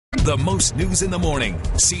The most news in the morning.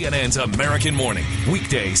 CNN's American Morning.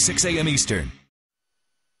 Weekday, 6 a.m. Eastern.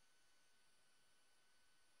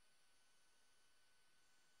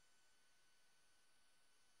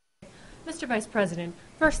 Mr. Vice President,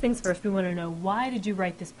 first things first, we want to know, why did you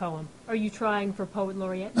write this poem? Are you trying for Poet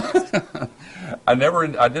Laureate next? I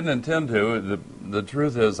didn't intend to. The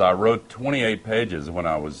truth is I wrote 28 pages when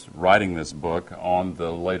I was writing this book on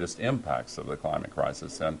the latest impacts of the climate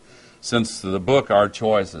crisis. And since the book, Our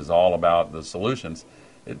Choice, is all about the solutions,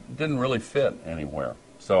 it didn't really fit anywhere.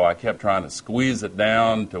 So I kept trying to squeeze it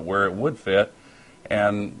down to where it would fit.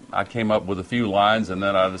 And I came up with a few lines, and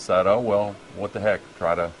then I decided, oh, well, what the heck,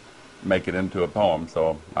 try to make it into a poem.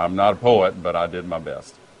 So I'm not a poet, but I did my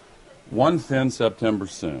best. One thin September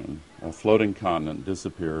soon, a floating continent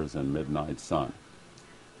disappears in midnight sun.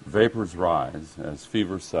 Vapors rise as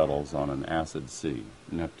fever settles on an acid sea.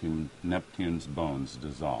 Neptune's bones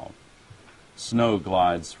dissolve. Snow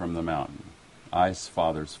glides from the mountain. Ice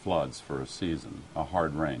fathers floods for a season. A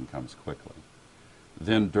hard rain comes quickly.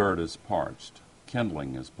 Then dirt is parched.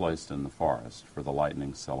 Kindling is placed in the forest for the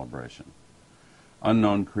lightning celebration.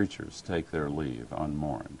 Unknown creatures take their leave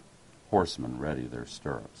unmourned. Horsemen ready their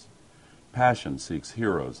stirrups. Passion seeks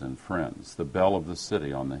heroes and friends. The bell of the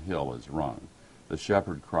city on the hill is rung. The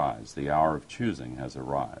shepherd cries, the hour of choosing has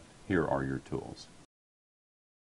arrived. Here are your tools.